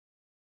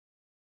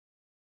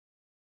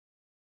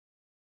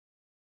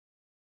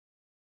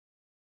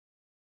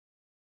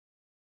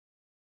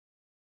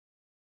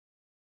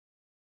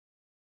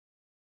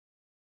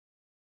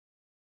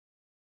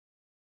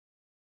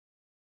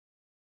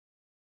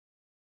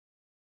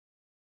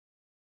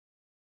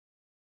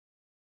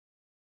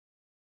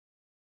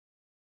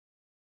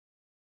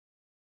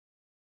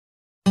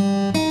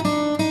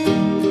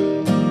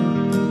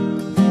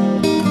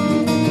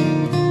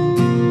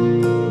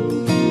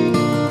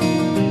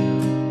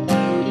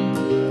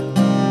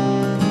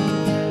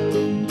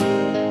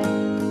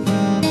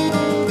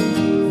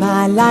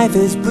My life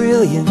is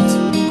brilliant.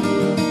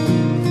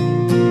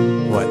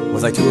 What,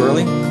 was I too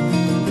early?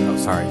 Oh,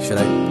 sorry,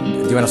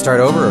 do you want to start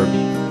over or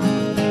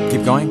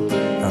keep going?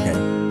 Okay,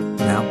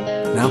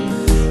 now?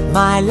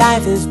 My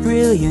life is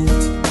brilliant.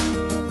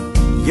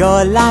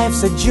 Your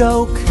life's a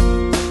joke.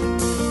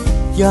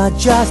 You're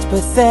just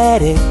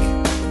pathetic.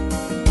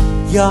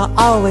 You're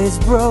always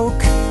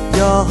broke.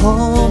 Your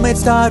homemade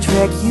Star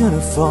Trek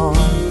uniform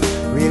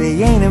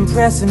really ain't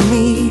impressing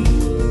me.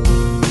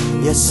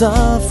 You're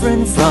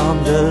suffering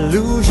from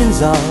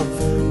delusions of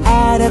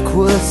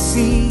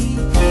adequacy.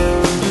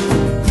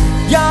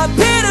 You're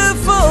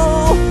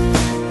pitiful.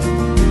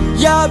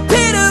 You're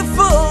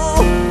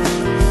pitiful.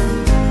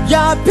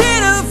 You're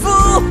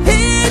pitiful.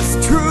 It's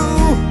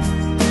true.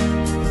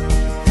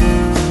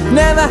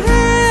 Never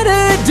had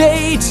a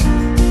date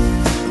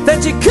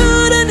that you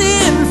couldn't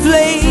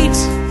inflate.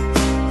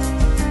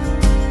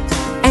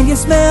 And you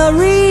smell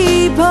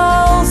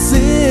repulsive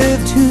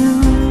too.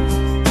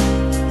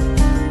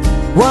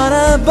 What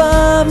a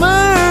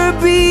bummer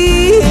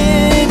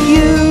being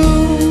you.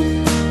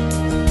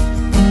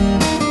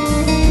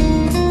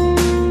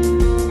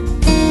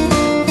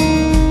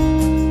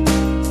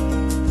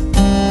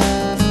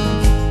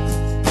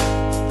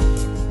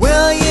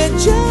 Well, you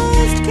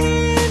just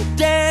can't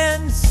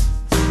dance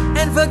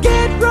and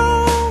forget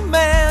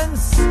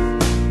romance.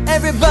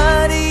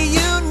 Everybody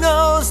you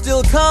know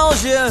still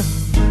calls you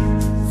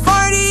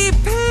Farty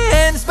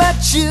Pants,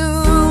 but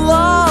you'll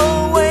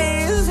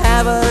always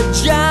have a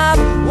job.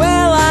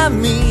 Well, I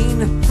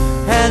mean,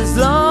 as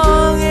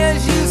long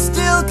as you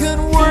still can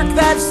work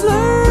that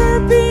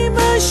Slurpee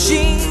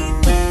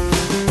machine.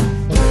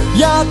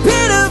 You're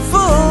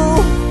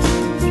pitiful.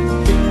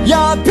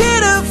 You're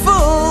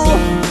pitiful.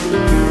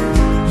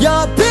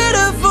 You're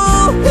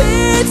pitiful.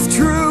 It's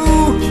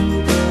true.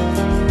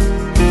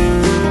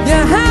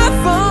 You're half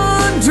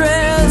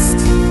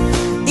undressed,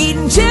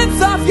 eating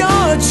chips off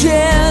your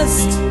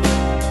chest,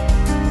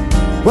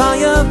 while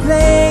you're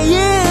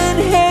playing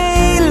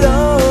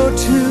Halo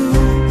 2.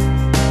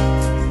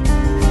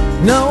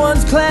 No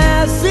one's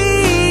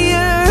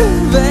classier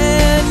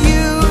than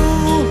you.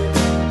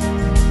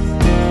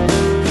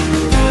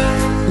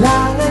 La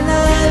la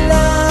la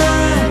la,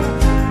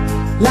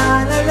 la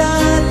la la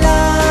la,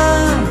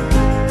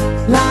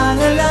 la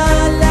la la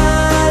la,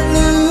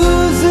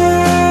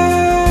 loser.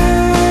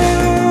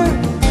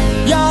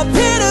 You're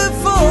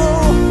pitiful.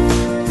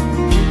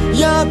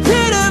 You're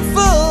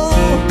pitiful.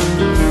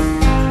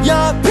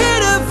 You're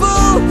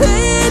pitiful.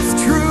 It's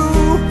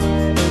true.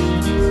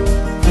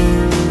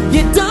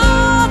 Your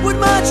dog would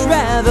much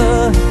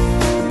rather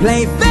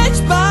play fetch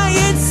by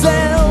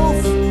itself.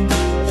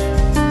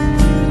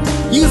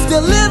 You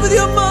still live with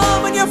your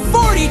mom and you're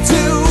 42.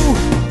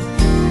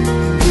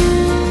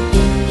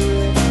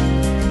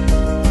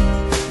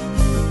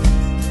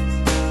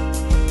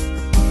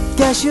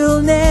 Guess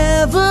you'll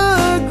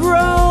never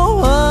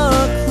grow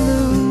a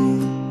clue.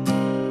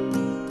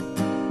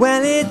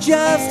 Well, it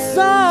just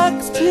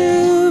sucks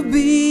to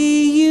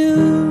be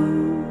you.